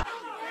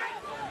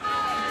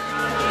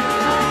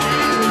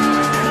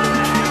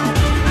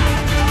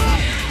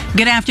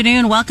Good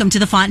afternoon. Welcome to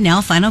the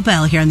Fontanelle Final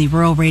Bell here on the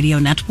Rural Radio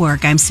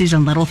Network. I'm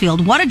Susan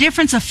Littlefield. What a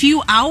difference a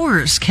few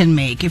hours can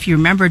make. If you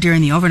remember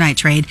during the overnight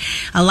trade,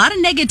 a lot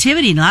of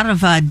negativity, a lot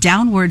of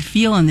downward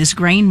feel in this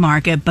grain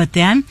market, but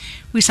then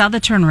we saw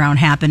the turnaround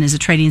happen as the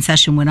trading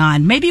session went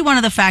on. Maybe one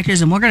of the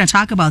factors, and we're going to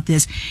talk about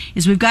this,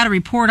 is we've got a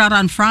report out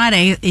on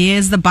Friday,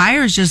 is the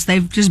buyers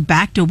they've just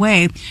backed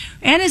away.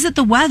 And is it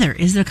the weather?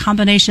 Is it a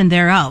combination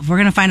thereof? We're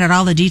going to find out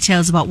all the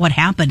details about what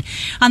happened.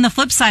 On the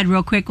flip side,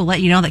 real quick, we'll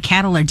let you know that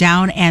cattle are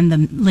down and the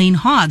lean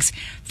hogs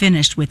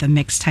finished with a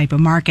mixed type of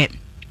market.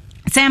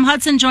 Sam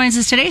Hudson joins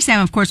us today.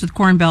 Sam, of course, with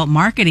Cornbelt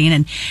Marketing.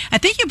 And I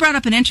think you brought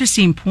up an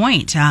interesting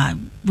point.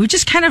 We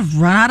just kind of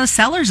run out of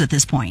sellers at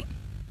this point.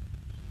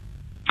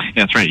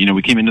 Yeah, that's right.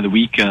 We came into the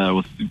week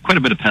with quite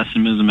a bit of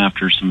pessimism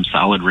after some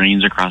solid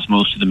rains across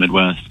most of the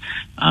Midwest.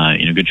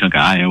 A good chunk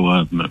of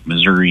Iowa,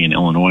 Missouri, and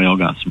Illinois all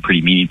got some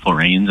pretty meaningful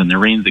rains, and they're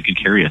rains that could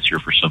carry us here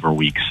for several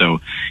weeks. So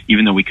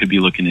even though we could be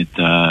looking at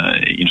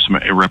some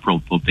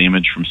irreparable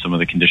damage from some of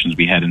the conditions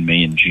we had in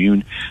May and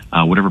June,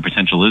 whatever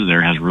potential is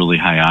there has really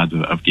high odds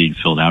of getting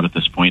filled out at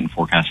this point, and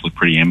forecasts look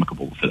pretty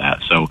amicable for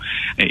that. So,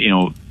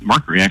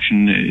 market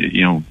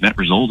reaction, net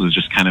result is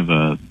just kind of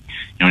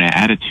an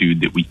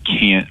attitude that we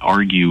can't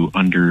argue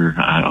under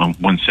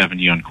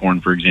 170 on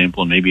corn, for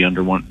example, and maybe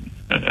under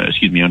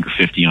under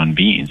 50 on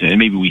beans. And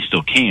maybe we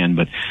still can,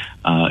 but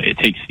it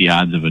takes the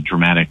odds of a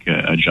dramatic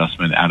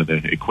adjustment out of the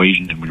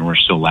equation. And when we're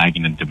still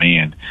lagging in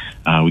demand,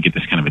 we get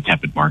this kind of a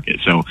tepid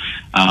market. So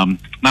not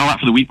a lot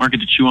for the wheat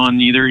market to chew on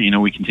either.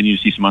 We continue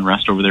to see some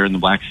unrest over there in the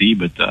Black Sea,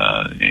 but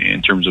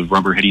in terms of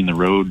rubber hitting the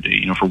road,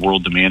 for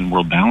world demand and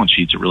world balance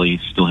sheets, it really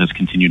still has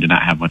continued to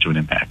not have much of an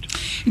impact.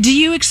 Do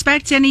you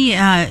expect any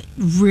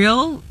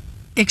real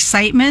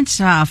excitement,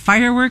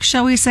 fireworks,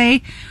 shall we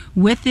say,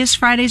 with this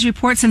Friday's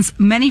report, since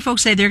many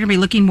folks say they're going to be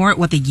looking more at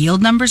what the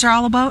yield numbers are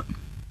all about?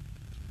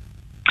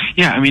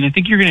 Yeah, I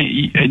think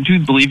I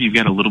do believe you've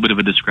got a little bit of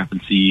a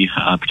discrepancy,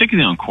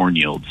 particularly on corn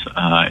yields.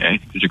 I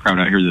think there's a crowd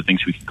out here that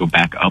thinks we could go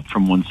back up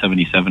from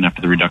 177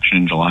 after the reduction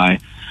in July,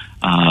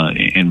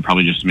 and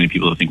probably just as many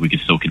people that think we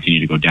could still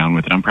continue to go down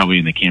with it. I'm probably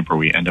in the camp where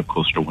we end up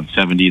closer to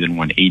 170 than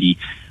 180.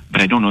 But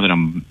I don't know that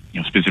I'm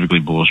specifically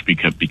bullish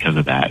because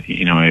of that.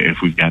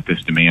 If we've got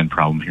this demand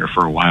problem here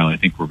for a while, I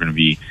think we're going to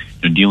be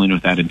dealing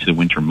with that into the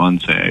winter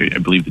months. I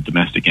believe the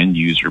domestic end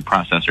user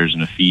processors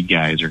and the feed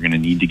guys are going to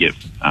need to get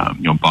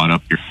bought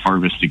up your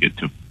harvest to get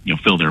to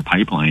fill their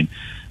pipeline.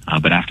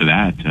 But after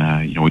that,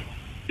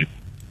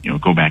 we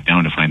go back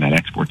down to find that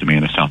export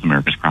demand of South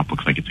America's crop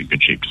looks like it's in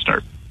good shape to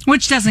start.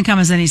 Which doesn't come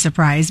as any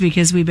surprise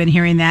because we've been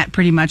hearing that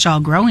pretty much all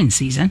growing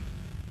season.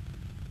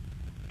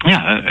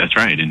 Yeah, that's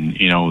right. And,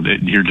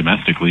 here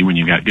domestically, when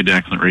you've got good to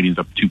excellent ratings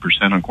up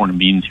 2% on corn and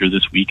beans here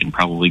this week and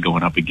probably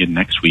going up again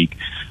next week,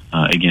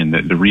 again,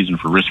 the reason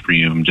for risk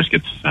premium just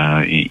gets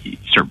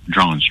start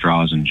drawing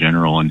straws in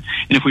general. And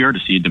if we are to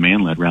see a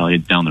demand-led rally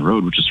down the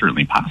road, which is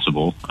certainly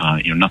possible,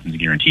 nothing's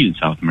guaranteed in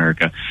South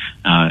America,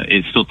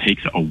 it still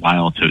takes a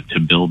while to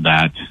build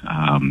that.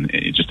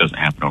 It just doesn't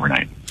happen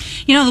overnight.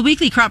 The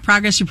weekly crop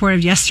progress report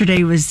of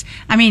yesterday was,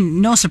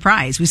 no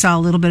surprise. We saw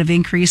a little bit of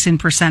increase in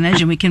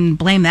percentage, and we can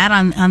blame that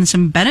on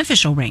some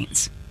beneficial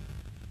rains.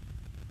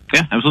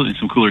 Yeah, absolutely.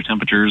 Some cooler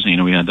temperatures.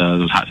 We had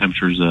those hot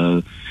temperatures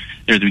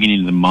there at the beginning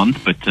of the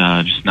month, but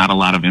just not a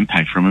lot of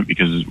impact from it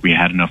because we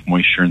had enough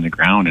moisture in the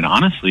ground. And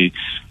honestly,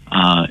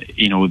 all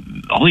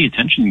the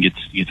attention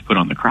gets put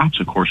on the crops,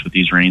 of course, with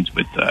these rains,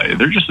 but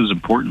they're just as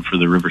important for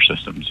the river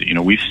systems.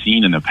 We've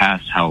seen in the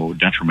past how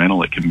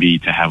detrimental it can be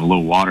to have low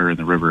water in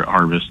the river at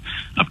harvest,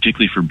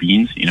 particularly for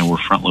beans. We're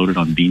front-loaded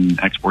on bean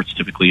exports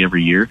typically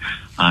every year,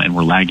 and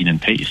we're lagging in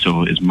pace.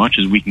 So as much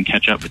as we can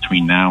catch up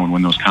between now and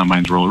when those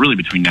combines roll, really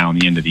between now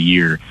and the end of the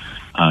year,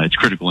 it's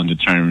critical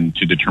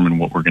to determine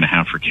what we're going to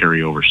have for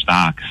carryover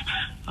stocks.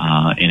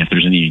 And if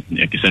there's any,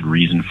 like I said,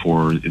 reason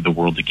for the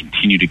world to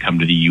continue to come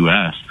to the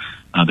U.S.,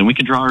 then we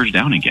can draw ours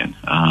down again.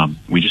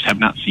 We just have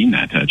not seen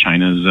that.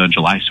 China's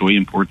July soy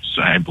imports,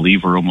 I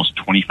believe, are almost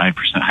 25%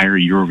 higher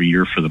year over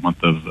year for the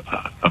month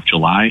of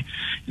July.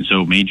 And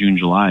so May, June,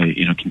 July,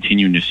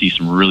 continuing to see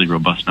some really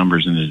robust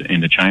numbers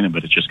into China,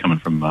 but it's just coming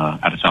from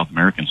out of South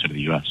America instead of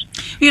the U.S.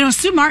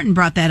 Stu Martin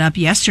brought that up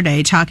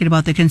yesterday, talking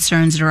about the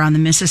concerns that are on the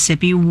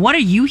Mississippi. What are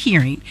you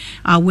hearing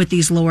with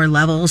these lower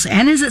levels?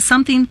 And is it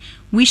something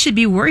we should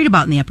be worried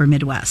about in the upper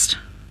Midwest?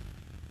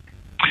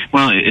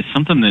 Well, it's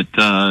something that,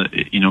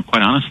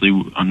 quite honestly,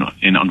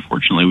 and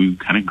unfortunately, we've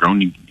kind of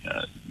grown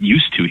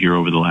used to here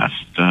over the last,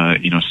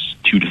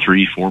 2 to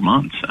 3, 4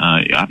 months.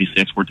 Obviously,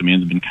 export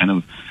demands have been kind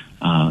of,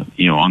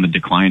 on the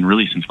decline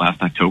really since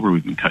last October.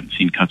 We've been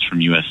seeing cuts from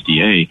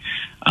USDA,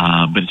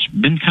 but it's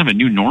been kind of a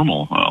new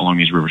normal along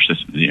these river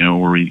systems,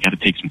 where we got to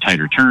take some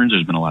tighter turns.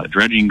 There's been a lot of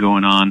dredging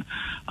going on,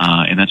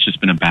 and that's just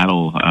been a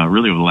battle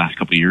really over the last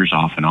couple of years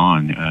off and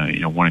on,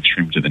 one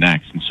extreme to the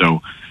next. And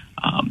so,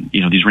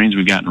 these rains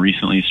we've gotten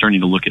recently,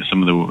 starting to look at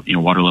some of the,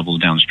 water levels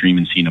downstream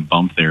and seeing a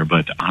bump there.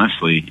 But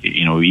honestly,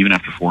 even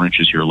after 4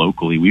 inches here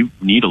locally, we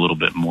need a little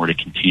bit more to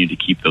continue to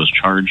keep those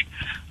charged,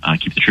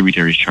 keep the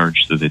tributaries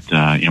charged so that,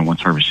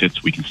 once harvest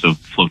hits, we can still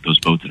float those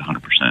boats at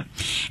 100%.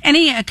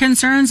 Any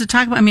concerns to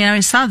talk about? I mean, I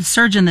saw the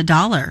surge in the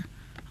dollar.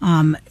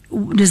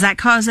 Does that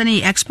cause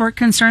any export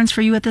concerns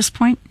for you at this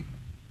point?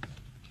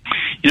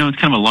 It's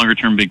kind of a longer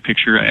term big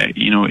picture. At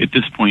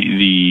this point,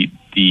 the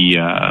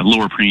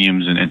lower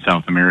premiums in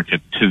South America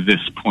to this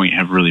point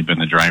have really been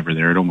the driver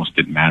there. It almost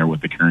didn't matter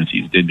what the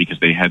currencies did because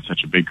they had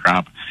such a big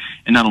crop,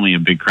 and not only a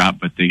big crop,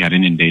 but they got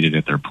inundated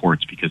at their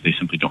ports because they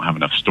simply don't have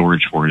enough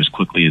storage for it as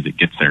quickly as it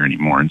gets there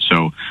anymore. And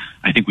so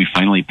I think we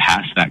finally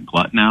passed that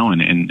glut now,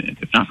 and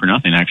if not for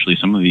nothing, actually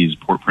some of these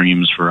port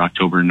premiums for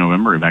October and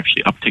November have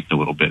actually upticked a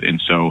little bit.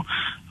 And so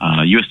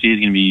U.S.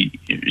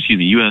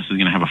 is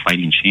going to have a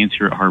fighting chance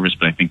here at harvest,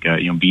 but I think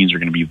beans are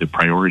going to be the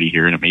priority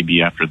here, and it may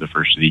be after the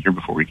first of the year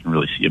before we can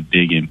really see a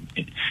big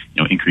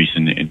increase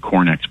in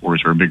corn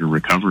exports or a bigger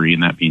recovery.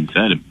 And that being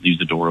said, it leaves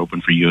the door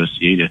open for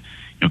USDA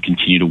to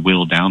continue to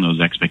whittle down those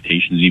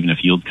expectations, even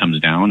if yield comes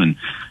down, and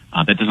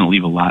that doesn't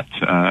leave a lot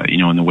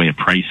in the way of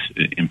price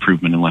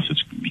improvement unless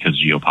it's because of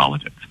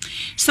geopolitics.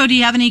 So, do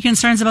you have any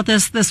concerns about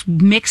this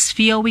mixed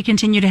feel we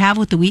continue to have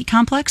with the wheat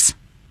complex?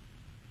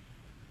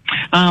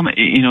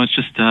 It's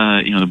just,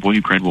 the boy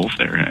who cried wolf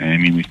there. I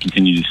mean, we've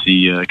continued to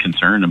see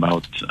concern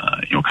about,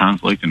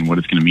 conflict and what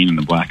it's going to mean in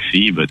the Black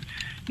Sea, but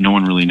no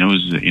one really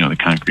knows, the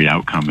concrete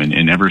outcome.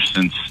 And ever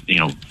since,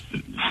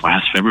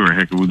 last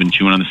February, we've been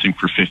chewing on this thing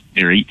for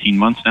 18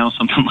 months now,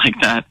 something like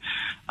that.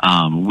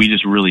 We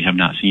just really have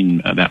not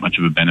seen that much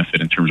of a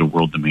benefit in terms of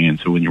world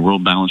demand. So when your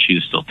world balance sheet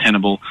is still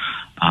tenable,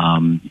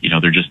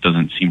 there just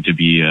doesn't seem to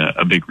be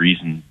a big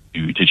reason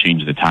to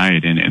change the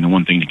tide. And the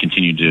one thing to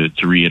continue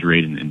to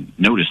reiterate and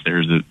notice there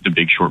is the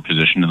big short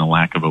position and the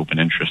lack of open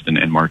interest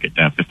and market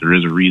depth. If there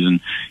is a reason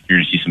you're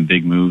going to see some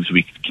big moves,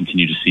 we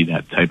continue to see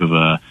that type of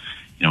a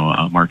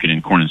market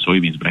in corn and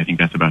soybeans, but I think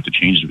that's about to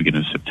change as we get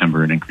into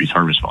September and increase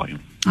harvest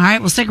volume. All right,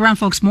 well, stick around,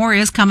 folks. More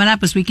is coming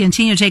up as we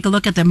continue to take a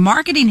look at the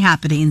marketing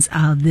happenings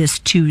this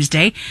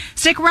Tuesday.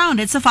 Stick around.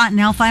 It's the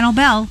Fontanelle Final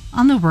Bell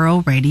on the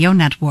Rural Radio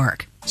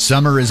Network.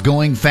 Summer is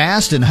going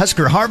fast and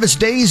Husker Harvest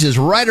Days is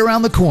right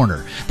around the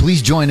corner.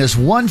 Please join us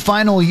one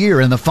final year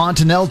in the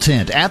Fontanelle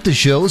tent at the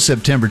show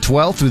September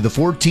 12th through the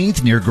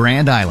 14th near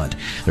Grand Island.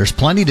 There's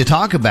plenty to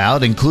talk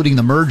about, including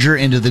the merger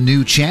into the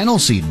new Channel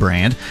Seed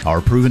brand,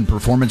 our proven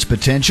performance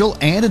potential,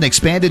 and an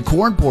expanded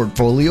corn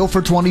portfolio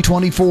for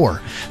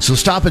 2024. So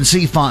stop and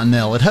see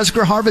Fontanelle at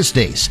Husker Harvest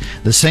Days,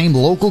 the same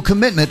local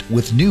commitment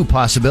with new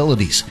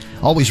possibilities.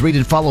 Always read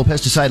and follow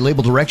pesticide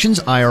label directions,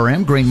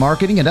 IRM, grain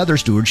marketing, and other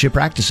stewardship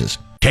practices.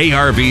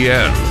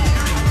 KRBN.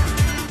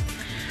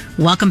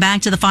 Welcome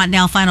back to the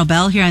Fontanelle Final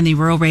Bell here on the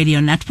Rural Radio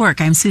Network.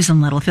 I'm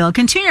Susan Littlefield.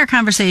 Continue our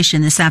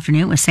conversation this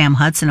afternoon with Sam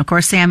Hudson. Of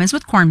course, Sam is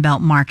with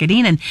Cornbelt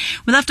Marketing, and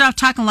we left off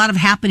talking a lot of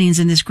happenings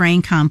in this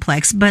grain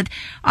complex. But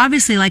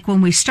obviously, like when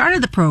we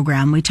started the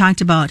program, we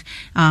talked about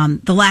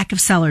the lack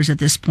of sellers at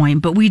this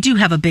point. But we do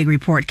have a big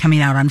report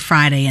coming out on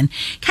Friday, and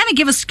kind of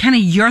give us kind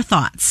of your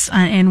thoughts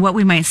and what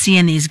we might see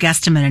in these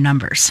guesstimated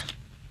numbers.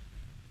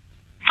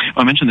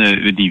 Well, I mentioned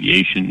the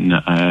deviation,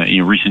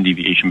 recent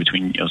deviation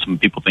between, some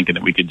people thinking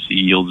that we could see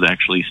yields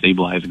actually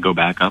stabilize and go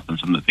back up, and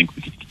some that think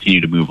we could continue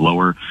to move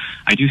lower.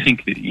 I do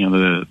think that,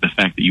 the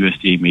fact that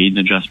USDA made an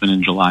adjustment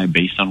in July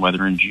based on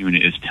weather in June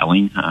is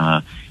telling.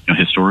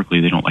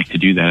 Historically, they don't like to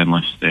do that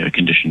unless the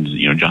conditions,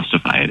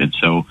 justify it. And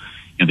so,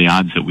 the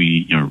odds that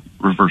we,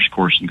 reverse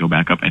course and go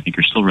back up, I think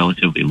are still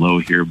relatively low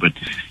here. But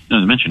as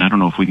I mentioned, I don't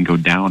know if we can go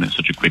down at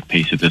such a quick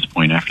pace at this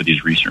point after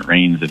these recent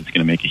rains that it's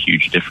going to make a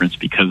huge difference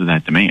because of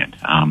that demand.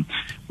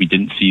 We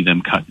didn't see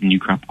them cut new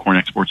crop corn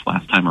exports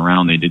last time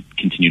around. They did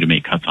continue to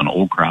make cuts on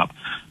old crop.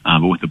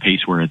 But with the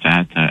pace where it's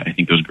at, I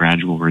think those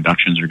gradual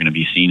reductions are going to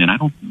be seen. And I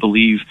don't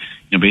believe,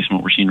 based on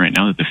what we're seeing right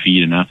now, that the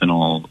feed and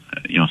ethanol,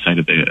 side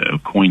of the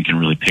coin can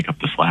really pick up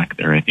the slack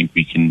there. I think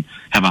we can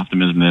have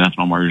optimism that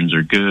ethanol margins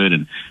are good,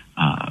 and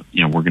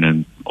we're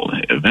going to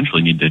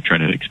eventually need to try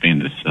to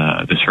expand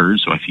this herd.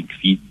 So I think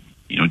feed,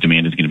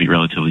 demand is going to be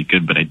relatively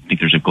good, but I think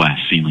there's a glass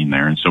ceiling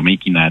there. And so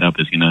making that up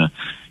is going to,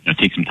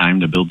 take some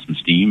time to build some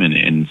steam.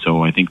 And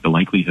so I think the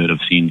likelihood of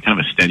seeing kind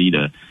of a steady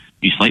to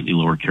be slightly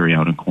lower carry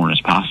out in corn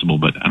is possible,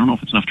 but I don't know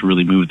if it's enough to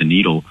really move the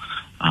needle.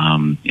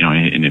 And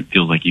it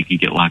feels like you could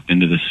get locked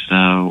into this,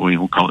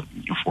 we'll call it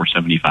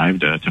 475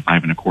 to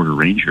 5.25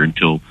 range here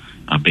until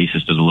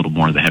basis does a little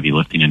more of the heavy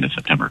lifting into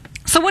September.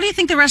 So what do you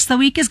think the rest of the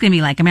week is going to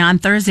be like? I mean, on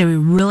Thursday, are we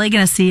really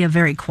going to see a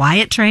very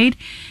quiet trade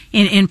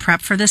in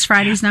prep for this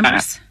Friday's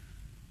numbers?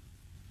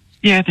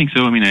 Yeah, I think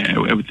so. I mean,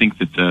 I would think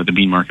that the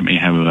bean market may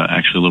have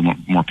actually a little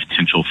more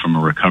potential from a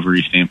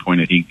recovery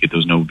standpoint. I think get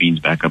those no beans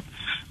back up,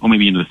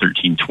 maybe into the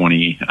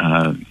 1320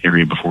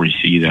 area before we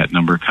see that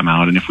number come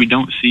out. And if we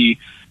don't see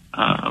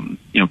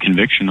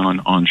conviction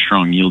on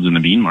strong yields in the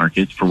bean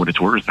market, for what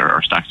it's worth,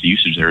 our stocks to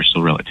usage there are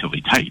still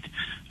relatively tight.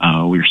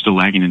 We're still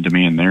lagging in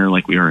demand there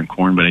like we are in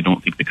corn, but I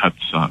don't think the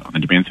cuts on the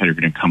demand side are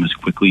going to come as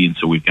quickly. And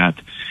so we've got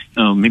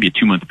maybe a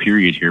 2-month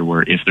period here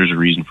where if there's a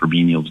reason for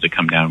bean yields to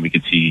come down, we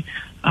could see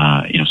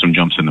some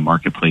jumps in the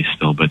marketplace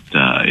still. But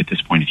at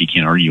this point, if you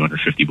can't argue under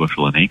 50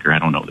 bushel an acre, I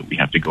don't know that we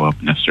have to go up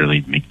and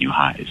necessarily make new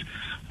highs.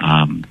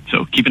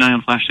 So keep an eye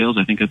on flash sales.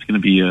 I think that's going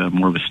to be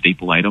more of a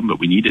staple item, but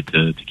we need it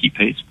to keep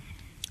pace.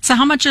 So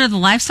how much are the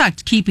livestock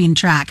keeping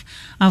track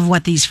of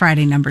what these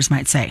Friday numbers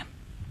might say?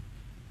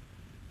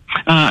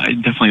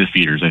 Definitely the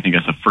feeders. I think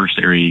that's the first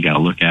area you got to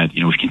look at.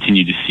 We've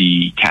continued to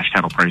see cash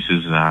cattle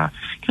prices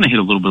kind of hit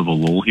a little bit of a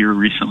lull here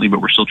recently,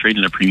 but we're still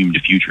trading at a premium to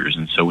futures.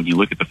 And so when you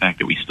look at the fact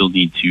that we still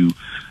need to,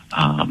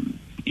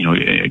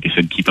 like I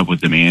said, keep up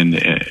with demand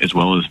as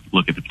well as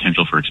look at the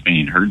potential for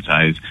expanding herd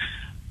size,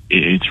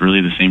 it's really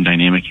the same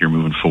dynamic here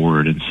moving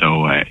forward. And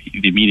so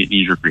the immediate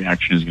knee-jerk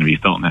reaction is going to be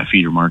felt in that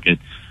feeder market.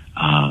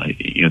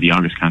 The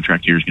August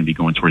contract here is going to be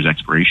going towards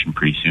expiration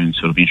pretty soon, so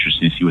it'll be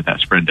interesting to see what that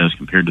spread does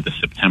compared to the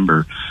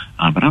September.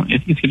 But I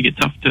think it's going to get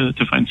tough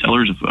to find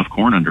sellers of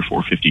corn under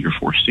 450 or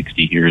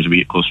 460 here as we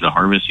get closer to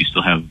harvest. You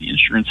still have the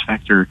insurance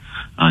factor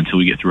until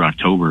we get through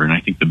October, and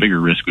I think the bigger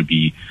risk would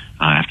be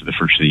after the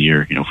first of the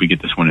year. If we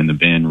get this one in the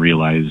bin,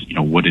 realize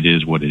what it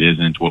is, what it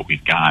isn't, what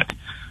we've got,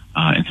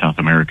 and South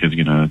America is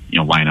going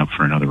to line up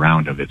for another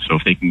round of it. So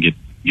if they can get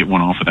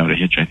one off without a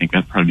hitch, I think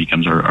that probably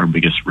becomes our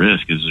biggest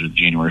risk is the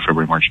January,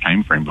 February, March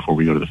timeframe before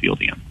we go to the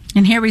field again.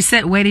 And here we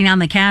sit waiting on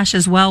the cash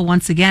as well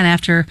once again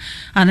after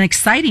an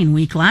exciting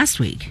week last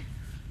week.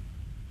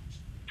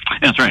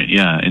 That's right,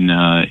 yeah. And,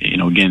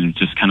 again, it's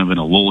just kind of in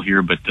a lull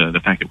here, but the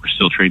fact that we're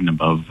still trading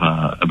above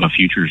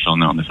futures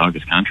on this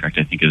August contract,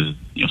 I think is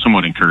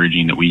somewhat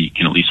encouraging that we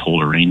can at least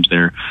hold a range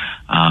there.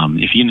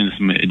 If you get into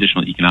some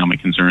additional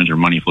economic concerns or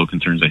money flow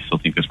concerns, I still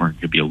think this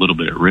market could be a little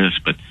bit at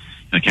risk, but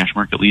the cash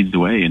market leads the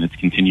way, and it's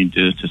continued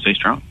to stay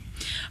strong.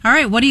 All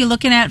right, what are you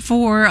looking at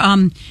for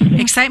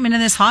excitement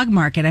in this hog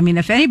market? I mean,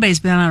 if anybody's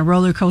been on a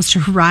roller coaster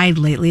ride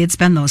lately, it's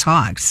been those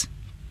hogs.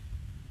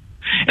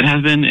 It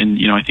has been, and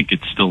I think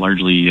it's still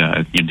largely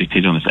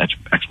dictated on this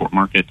export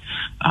market.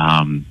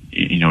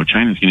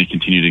 China's going to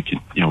continue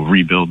to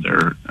rebuild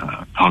their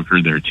hog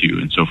herd there too,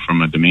 and so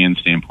from a demand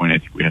standpoint, I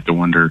think we have to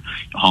wonder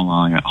how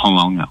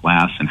long that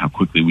lasts and how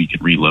quickly we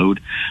can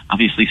reload.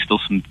 Obviously, still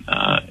some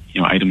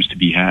items to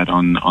be had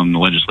on the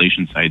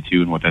legislation side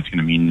too, and what that's going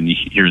to mean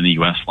here in the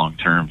U.S. long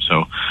term.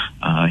 So,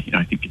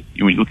 I think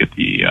when you look at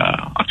the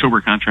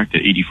October contract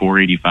at 84,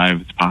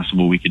 85, it's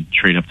possible we could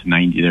trade up to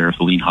 90 there if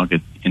the lean hog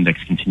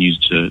index continues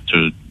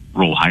to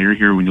roll higher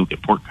here. When you look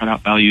at pork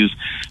cutout values,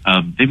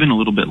 they've been a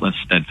little bit less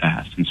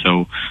steadfast. And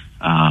so,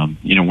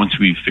 once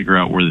we figure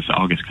out where this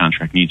August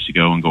contract needs to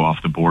go and go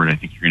off the board, I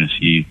think you're going to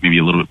see maybe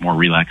a little bit more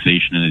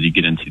relaxation. And as you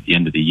get into the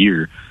end of the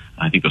year,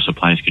 I think those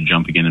supplies could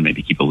jump again and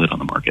maybe keep a lid on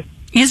the market.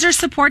 Is there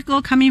support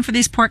goal coming for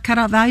these pork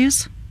cutout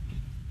values?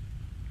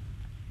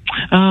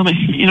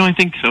 I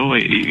think so.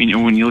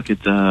 When you look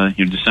at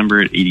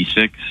December at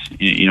 86,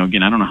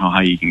 again, I don't know how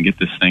high you can get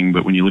this thing,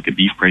 but when you look at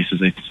beef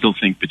prices, I still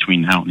think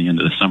between now and the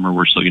end of the summer,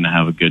 we're still going to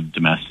have a good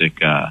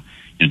domestic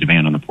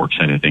demand on the pork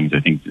side of things. I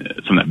think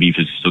some of that beef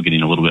is still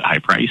getting a little bit high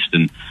priced,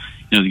 and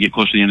as you get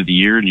closer to the end of the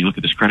year and you look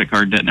at this credit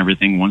card debt and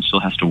everything, one still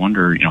has to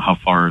wonder, how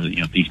far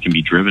things can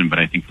be driven. But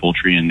I think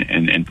poultry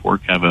and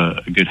pork have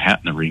a good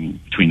hat in the ring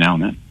between now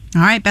and then.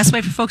 All right, best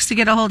way for folks to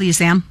get a hold of you,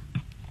 Sam?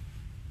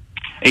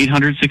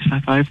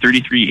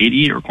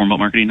 800-655-3380 or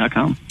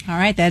cornbeltmarketing.com. All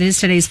right, that is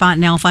today's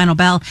Fontanelle Final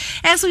Bell.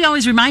 As we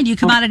always remind you,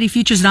 commodity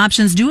futures and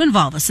options do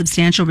involve a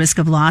substantial risk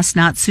of loss,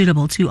 not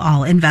suitable to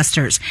all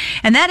investors.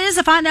 And that is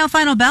the Fontanelle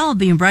Final Bell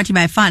being brought to you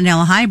by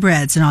Fontanelle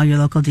Hybrids and all your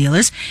local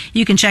dealers.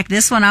 You can check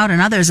this one out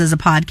and others as a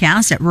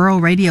podcast at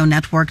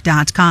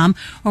ruralradionetwork.com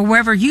or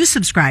wherever you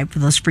subscribe for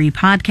those free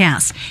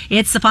podcasts.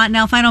 It's the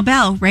Fontanelle Final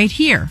Bell right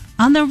here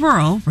on the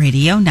Rural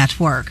Radio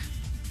Network.